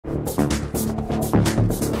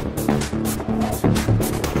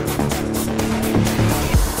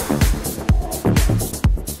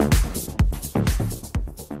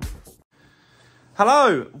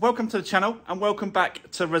Hello, welcome to the channel and welcome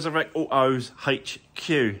back to Resurwreck Autos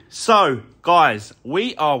HQ. So, guys,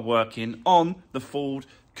 we are working on the Ford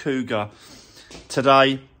Kuga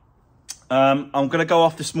today. I'm going to go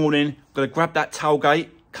off this morning, I'm going to grab that tailgate,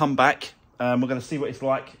 come back. We're going to see what it's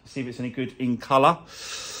like, see if it's any good in colour.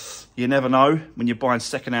 You never know when you're buying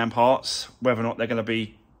second-hand parts, whether or not they're going to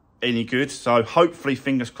be any good. So, hopefully,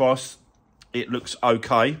 fingers crossed, it looks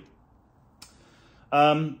okay.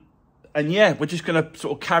 And yeah, we're just going to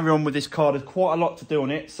sort of carry on with this car. There's quite a lot to do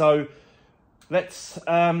on it. So let's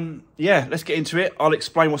get into it. I'll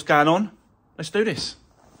explain what's going on. Let's do this.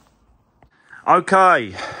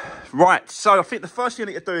 Okay, right. So I think the first thing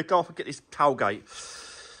I need to do is go off and get this tailgate,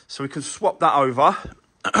 so we can swap that over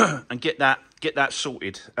and get that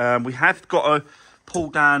sorted. We have got to pull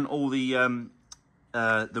down all the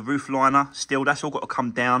roof liner still. That's all got to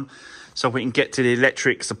come down so we can get to the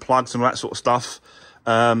electrics, the plugs and all that sort of stuff.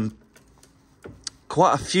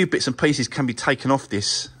 Quite a few bits and pieces can be taken off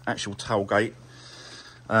this actual tailgate.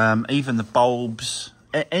 Even the bulbs,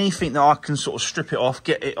 anything that I can sort of strip it off,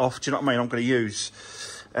 get it off. Do you know what I mean? I'm going to use.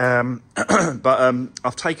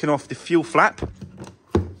 I've taken off the fuel flap.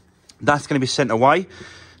 That's going to be sent away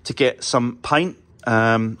to get some paint,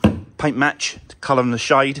 paint match to colour and the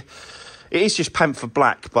shade. It is just paint for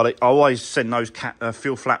black, but I always send those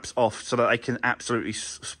fuel flaps off so that they can absolutely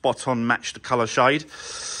spot on match the colour shade.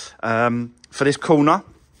 For this corner,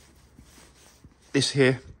 this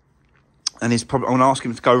here, and he's probably, I'm going to ask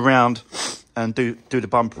him to go around and do the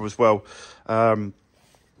bumper as well. I want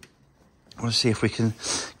to see if we can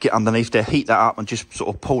get underneath there, heat that up and just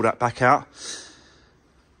sort of pull that back out.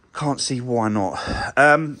 Can't see why not.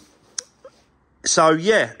 So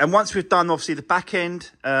yeah, and once we've done obviously the back end,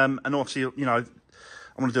 and obviously, you know,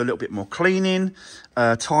 I want to do a little bit more cleaning,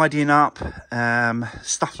 tidying up,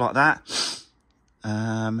 stuff like that.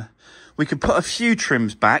 We can put a few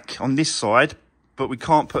trims back on this side, but we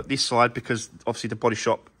can't put this side because obviously the body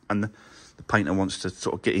shop and the painter wants to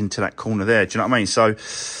sort of get into that corner there. Do you know what I mean? So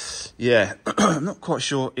yeah, I'm not quite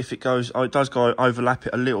sure if it goes, oh, it does go overlap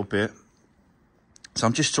it a little bit. So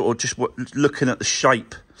I'm just sort of looking at the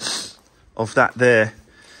shape of that there.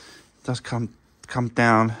 It does come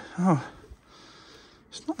down. Oh,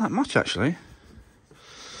 it's not that much actually.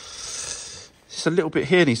 Just a little bit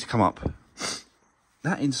here needs to come up.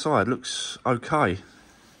 That inside looks okay. It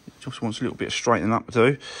just wants a little bit of straightening up to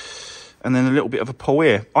do, and then a little bit of a pull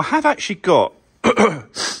here. I have actually got, that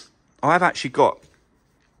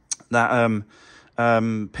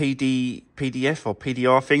PDF or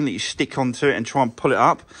PDR thing that you stick onto it and try and pull it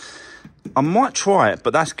up. I might try it,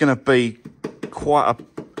 but that's going to be quite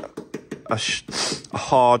a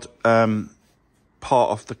hard part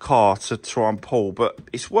of the car to try and pull, but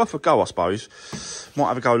it's worth a go, I suppose. Might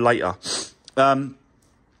have a go later.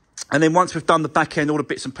 And then once we've done the back end, all the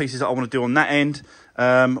bits and pieces that I want to do on that end,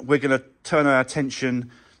 we're going to turn our attention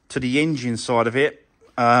to the engine side of it,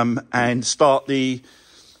 and start the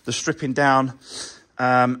stripping down,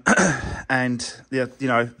 and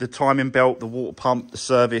the timing belt, the water pump, the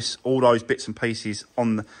service, all those bits and pieces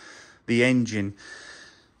on the engine.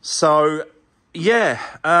 So yeah,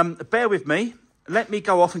 bear with me. Let me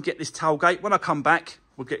go off and get this tailgate. When I come back,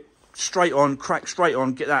 we'll get crack straight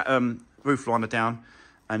on, get that roof liner down,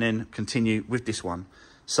 and then continue with this one.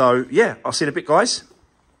 So yeah, I'll see you in a bit, guys.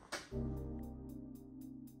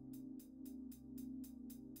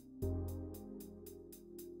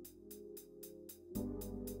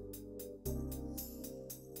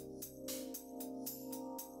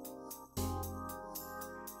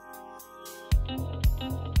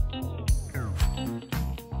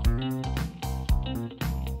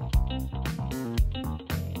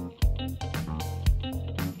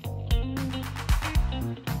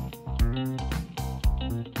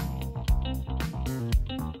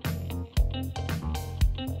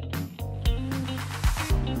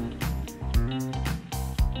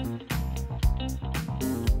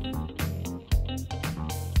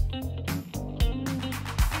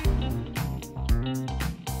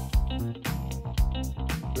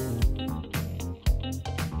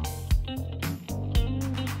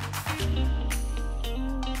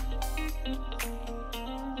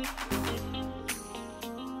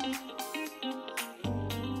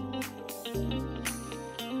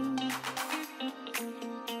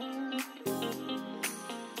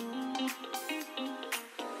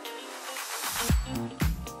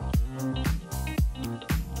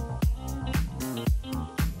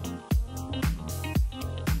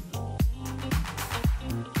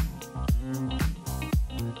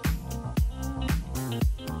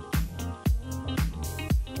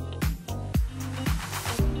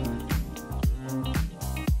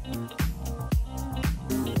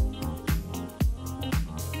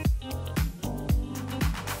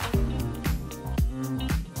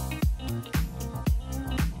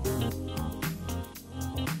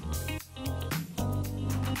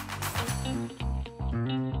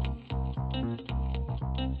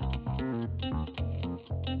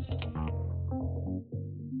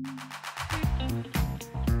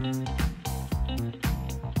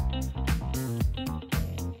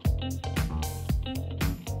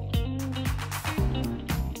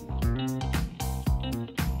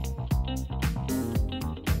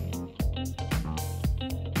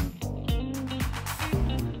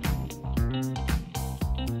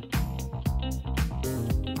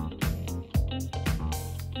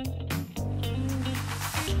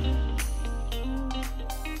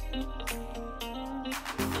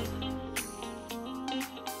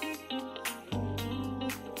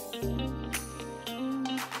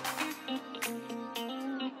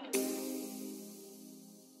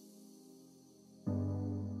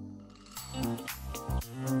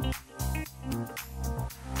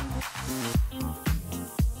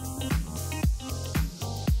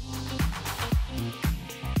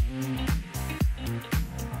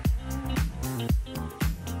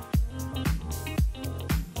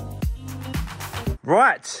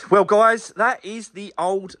 Right, well guys, that is the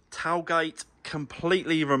old tailgate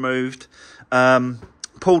completely removed.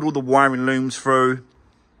 Pulled all the wiring looms through.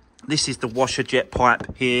 This is the washer jet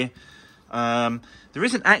pipe here. There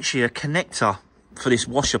isn't actually a connector for this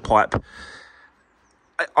washer pipe.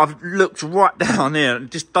 I've looked right down there,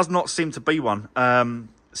 it just does not seem to be one.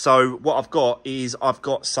 So what I've got is I've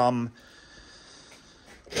got some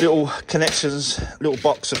little connections, little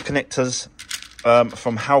box of connectors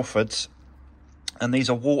from Halfords, and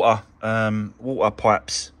these are water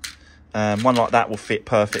pipes. One like that will fit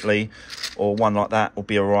perfectly, or one like that will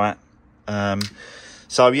be all right.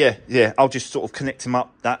 So yeah, I'll just sort of connect him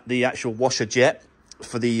up, the actual washer jet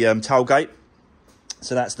for the tailgate.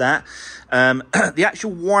 So that's that. The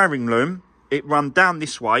actual wiring loom, it run down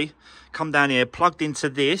this way, come down here, plugged into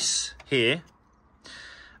this here,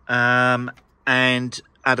 and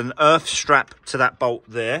add an earth strap to that bolt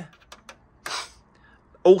there.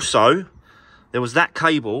 Also, there was that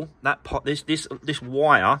cable, this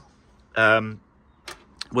wire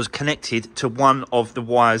was connected to one of the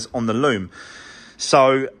wires on the loom.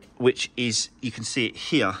 So, which is, you can see it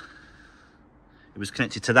here. It was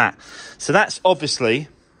connected to that. So that's obviously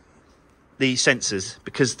the sensors,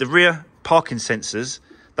 because the rear parking sensors,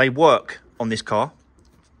 they work on this car.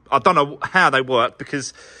 I don't know how they work,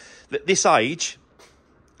 because at this age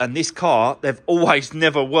and this car, they've always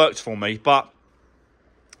never worked for me, but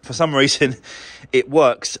for some reason it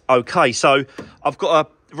works okay. So I've got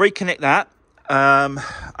to reconnect that. And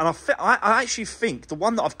I actually think the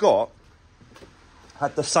one that I've got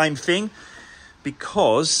had the same thing,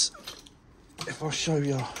 because if I show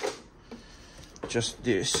you just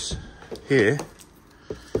this here,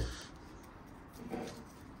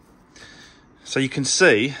 so you can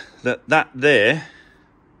see that there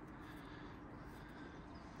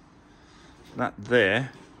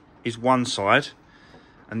is one side,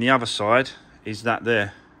 and the other side is that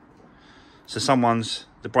there. So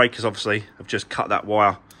the breakers obviously have just cut that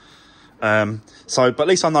wire. But at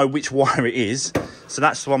least I know which wire it is. So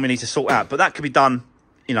that's the one we need to sort out. But that could be done,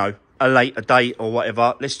 you know, a later date or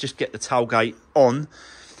whatever. Let's just get the tailgate on,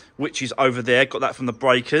 which is over there. Got that from the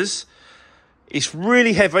breakers. It's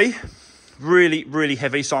really heavy, really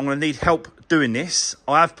heavy. So I'm going to need help doing this.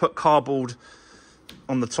 I have put cardboard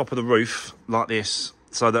on the top of the roof like this,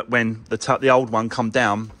 so that when the old one come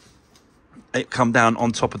down, it come down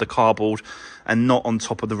on top of the cardboard and not on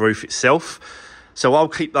top of the roof itself. So I'll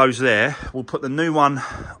keep those there. We'll put the new one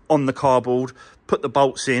on the cardboard, put the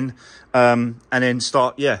bolts in, and then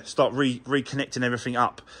start reconnecting everything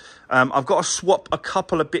up. I've got to swap a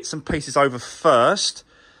couple of bits and pieces over first.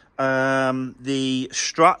 The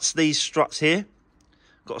struts, these struts here,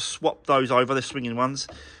 got to swap those over, the swinging ones,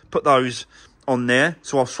 put those on there.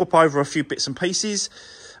 So I'll swap over a few bits and pieces,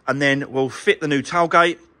 and then we'll fit the new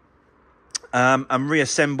tailgate and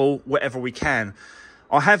reassemble whatever we can.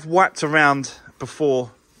 I have wiped around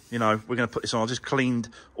before, you know, we're going to put this on. I just cleaned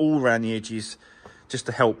all around the edges just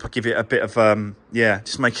to help give it a bit of,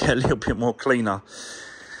 just make it a little bit more cleaner.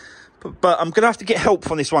 But I'm going to have to get help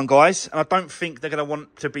from this one, guys. And I don't think they're going to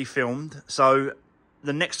want to be filmed. So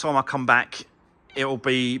the next time I come back, it will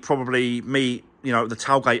be probably me, you know, the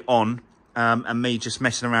tailgate on, and me just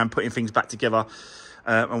messing around, putting things back together.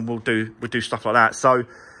 And we'll do stuff like that. So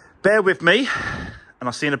bear with me, and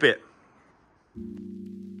I'll see you in a bit.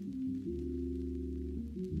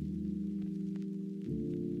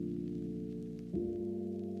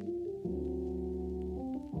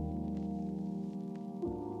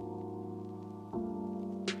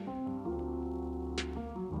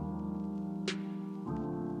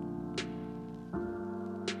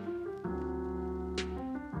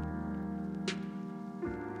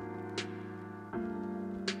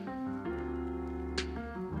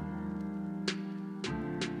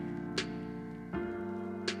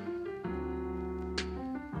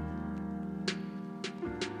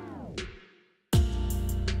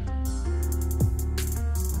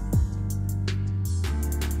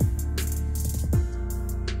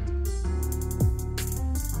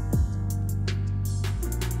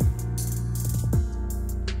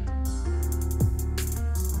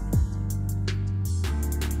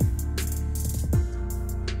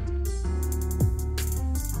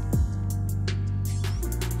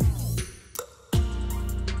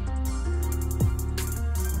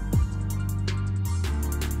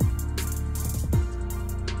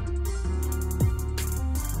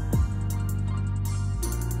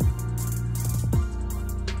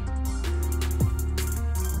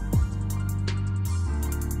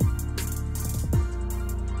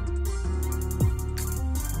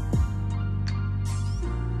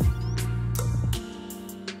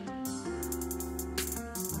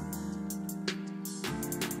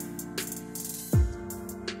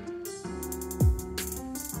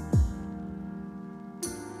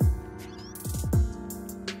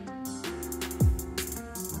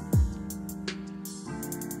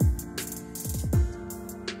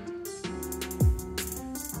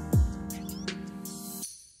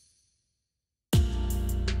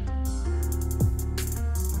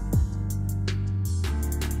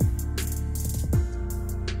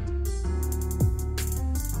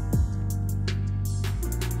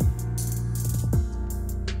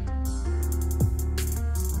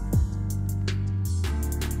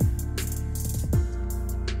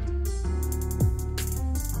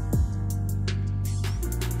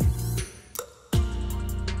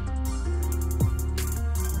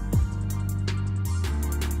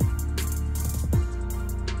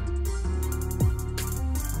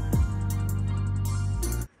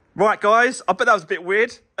 Right, guys, I bet that was a bit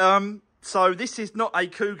weird. So this is not a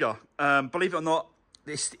Kuga. Believe it or not,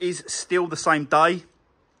 this is still the same day.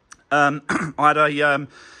 I had a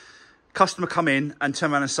customer come in and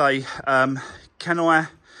turn around and say, can I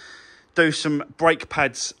do some brake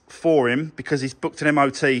pads for him because he's booked an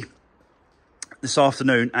MOT this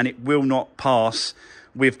afternoon and it will not pass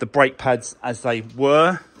with the brake pads as they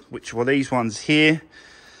were, which were these ones here.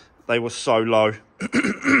 They were so low.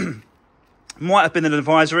 Might have been an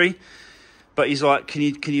advisory, but he's like,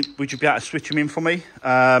 would you be able to switch them in for me?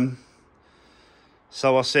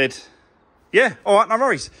 So I said, yeah, all right, no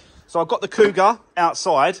worries. So I got the Kuga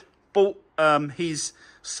outside, bought his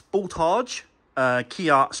Sportage,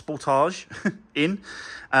 Kia Sportage in,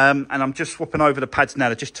 and I'm just swapping over the pads now.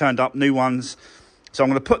 They just turned up, new ones. So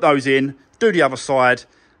I'm going to put those in, do the other side.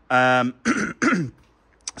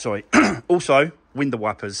 Sorry. Also, window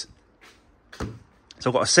wipers. So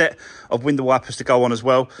I've got a set of window wipers to go on as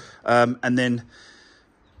well. And then,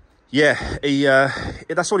 yeah,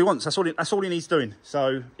 that's all he wants. That's all he needs doing.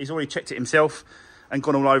 So he's already checked it himself and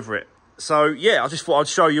gone all over it. So, yeah, I just thought I'd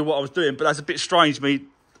show you what I was doing. But that's a bit strange, me.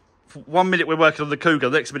 1 minute we're working on the Kuga, the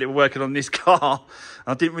next minute we're working on this car.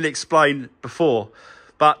 I didn't really explain before.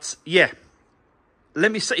 But, yeah,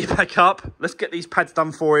 let me set you back up. Let's get these pads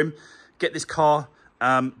done for him. Get this car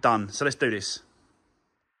done. So let's do this.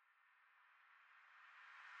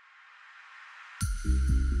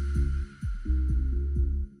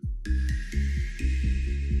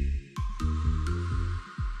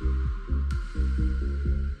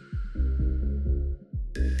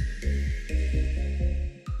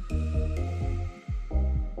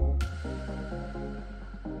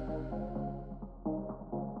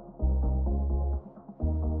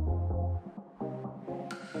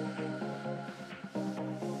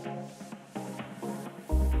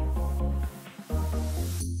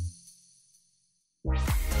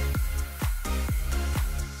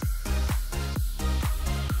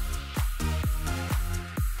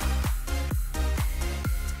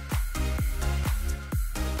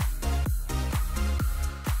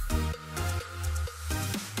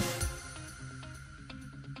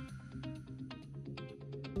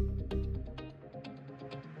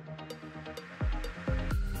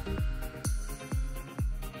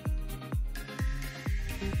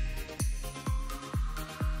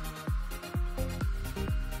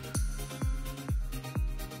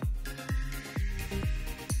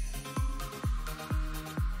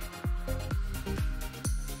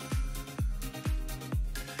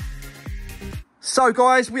 So,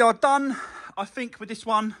 guys, we are done, I think, with this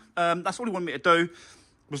one. That's all he wanted me to do,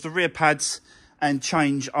 was the rear pads and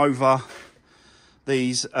change over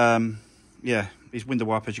these, yeah, these window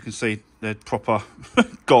wipers. You can see they're proper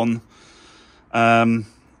gone. And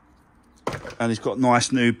he's got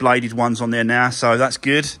nice new bladed ones on there now, so that's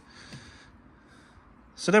good.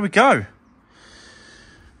 So there we go.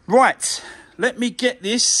 Right, let me get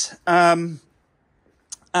this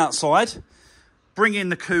outside, bring in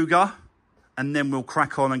the Kuga, and then we'll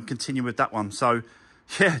crack on and continue with that one. So,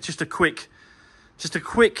 yeah, just a quick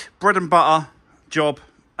bread and butter job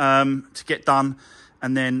to get done,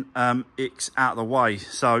 and then it's out of the way.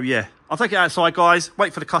 So, yeah, I'll take it outside, guys.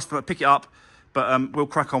 Wait for the customer to pick it up, but we'll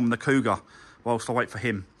crack on with the Kuga whilst I wait for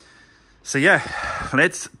him. So, yeah,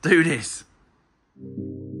 let's do this.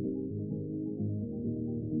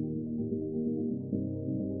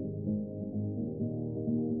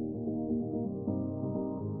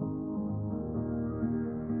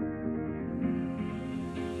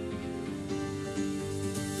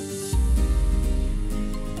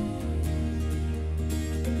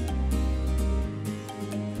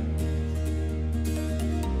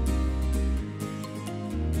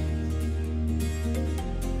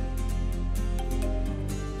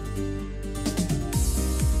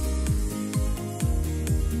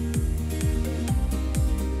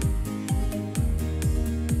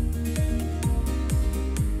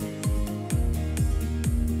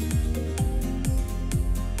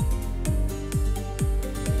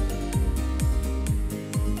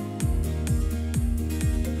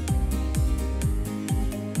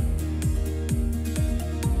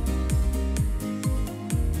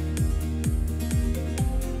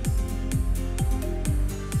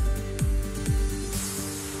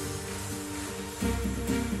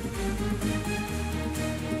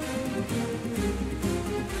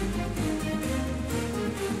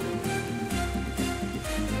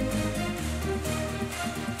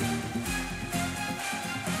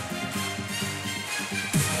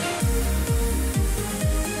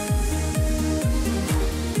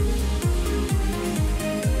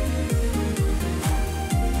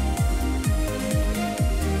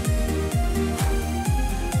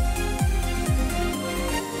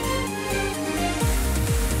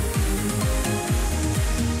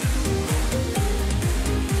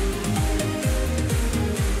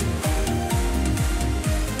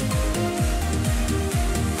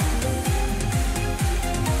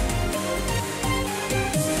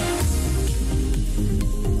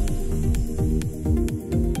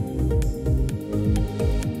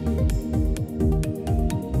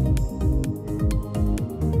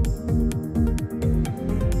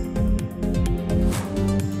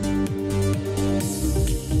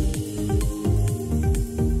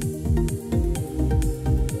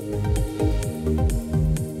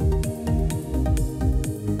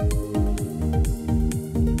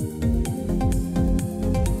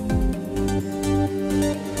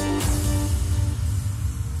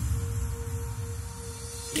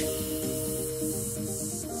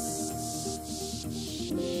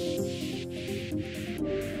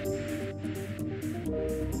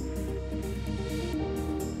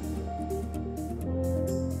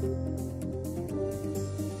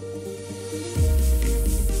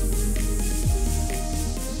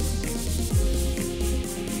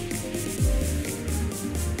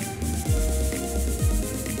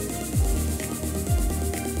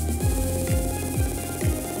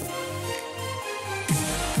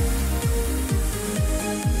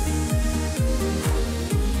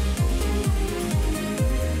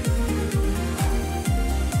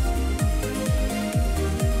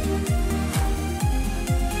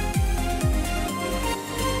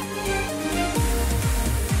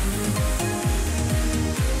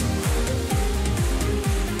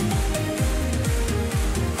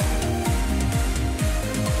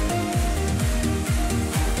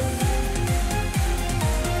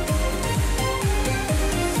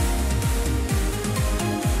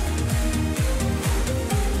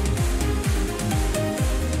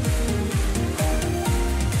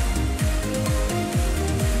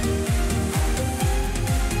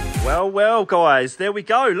 Well, guys, there we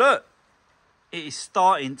go. Look, it is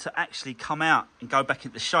starting to actually come out and go back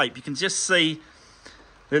into shape. You can just see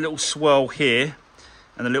the little swirl here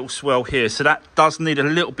and the little swirl here. So that does need a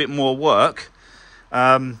little bit more work.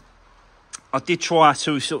 I did try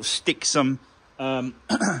to sort of stick some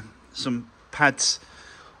pads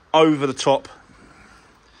over the top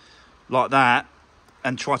like that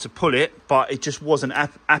and try to pull it, but it just wasn't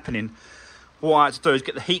happening. What I had to do is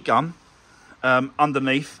get the heat gun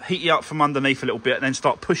underneath, heat it up from underneath a little bit, and then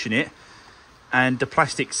start pushing it, and the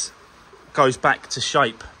plastics goes back to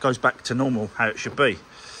shape, goes back to normal, how it should be.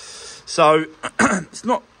 So it's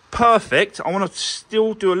not perfect. I want to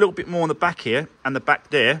still do a little bit more on the back here and the back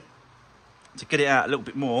there to get it out a little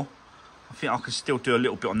bit more. I think I can still do a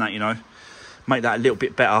little bit on that, you know, make that a little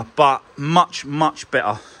bit better, but much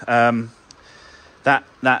better. That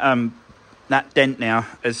dent now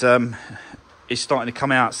is starting to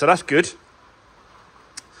come out, so that's good.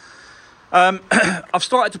 I've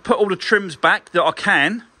started to put all the trims back that I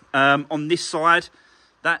can on this side.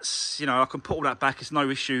 That's, you know, I can put all that back. It's no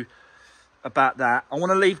issue about that. I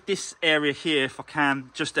want to leave this area here, if I can,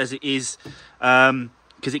 just as it is,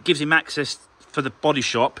 because it gives him access for the body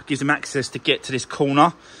shop. It gives him access to get to this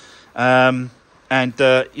corner, and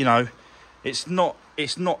you know, it's not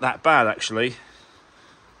that bad actually.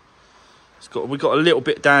 We've got a little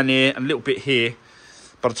bit down here and a little bit here.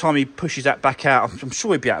 By the time he pushes that back out, I'm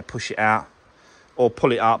sure he'll be able to push it out or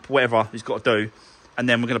pull it up, whatever he's got to do. And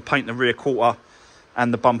then we're going to paint the rear quarter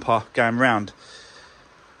and the bumper going round.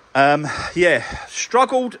 Yeah,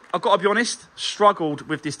 struggled, I've got to be honest, struggled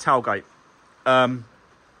with this tailgate.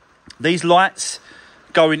 These lights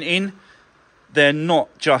going in, they're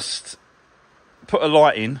not just put a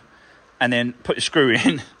light in and then put a screw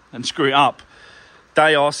in and screw it up.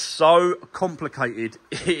 They are so complicated.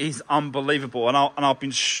 It is unbelievable. And I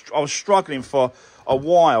was struggling for a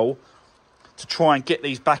while to try and get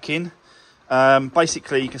these back in.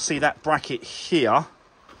 Basically, you can see that bracket here.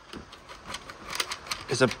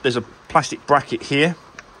 There's a plastic bracket here.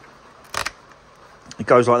 It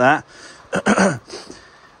goes like that.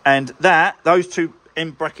 And those two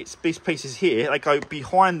end brackets, these pieces here, they go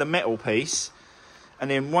behind the metal piece. And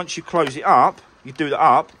then once you close it up, you do that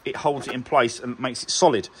up, it holds it in place and makes it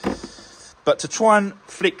solid. But to try and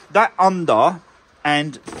flick that under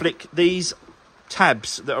and flick these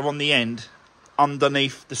tabs that are on the end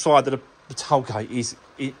underneath the side of the tailgate is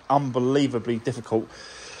unbelievably difficult,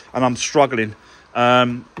 and I'm struggling.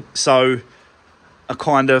 So I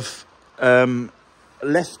kind of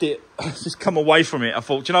left it, just come away from it. I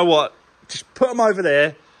thought, you know what, just put them over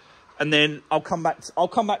there, and then I'll come back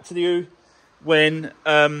to you when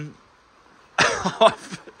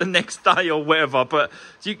the next day or whatever. But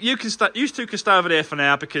you two can stay over there for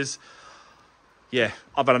now, because yeah,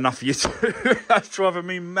 I've had enough of you two. That's driving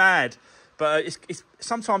me mad. But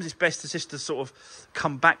sometimes it's best to sort of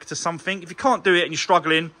come back to something. If you can't do it and you're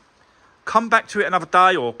struggling, come back to it another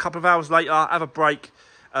day or a couple of hours later, have a break,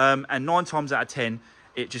 and 9 times out of 10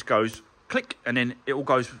 it just goes click, and then it all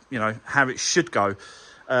goes, you know, how it should go.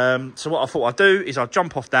 So what I thought I'd do is I'll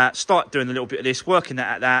jump off that, start doing a little bit of this, working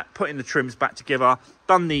at that, putting the trims back together,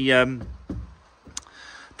 done the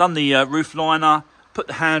roof liner, put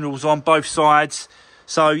the handles on both sides.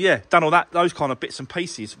 So yeah, done all that, those kind of bits and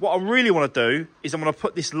pieces. What I really want to do is I'm going to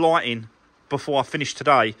put this light in before I finish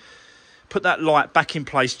today. Put that light back in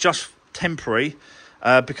place, just temporary,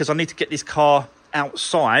 because I need to get this car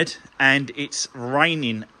outside, and it's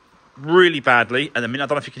raining really badly at the minute. I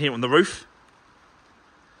don't know if you can hear it on the roof,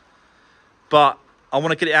 but I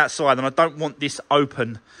want to get it outside, and I don't want this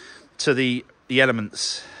open to the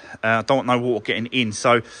elements. I don't want no water getting in,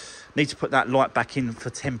 so need to put that light back in for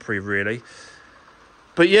temporary, really.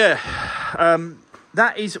 But yeah,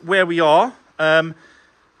 that is where we are. I'm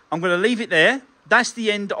going to leave it there. That's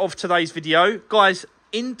the end of today's video. Guys,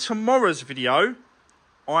 in tomorrow's video,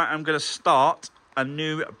 I am going to start a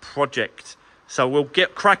new project. So we'll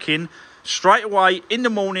get cracking straight away in the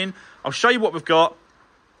morning. I'll show you what we've got.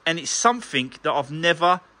 And it's something that I've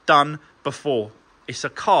never done before. It's a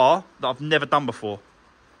car that I've never done before.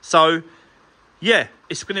 So yeah,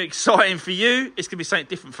 it's going to be exciting for you. It's going to be something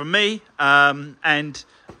different for me. And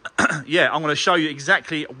yeah, I'm going to show you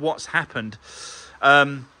exactly what's happened.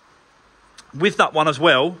 With that one as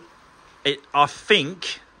well, I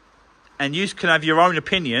think, and you can have your own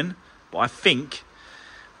opinion, but I think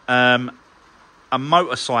a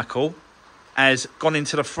motorcycle has gone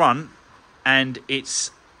into the front and its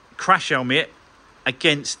crash helmet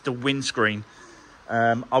against the windscreen.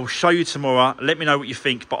 I'll show you tomorrow. Let me know what you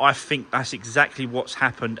think, but I think that's exactly what's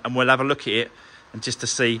happened, and we'll have a look at it and just to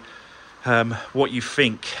see what you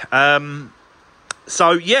think.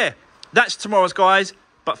 So, yeah, that's tomorrow's, guys.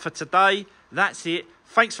 But for today, that's it.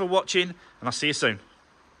 Thanks for watching, and I'll see you soon.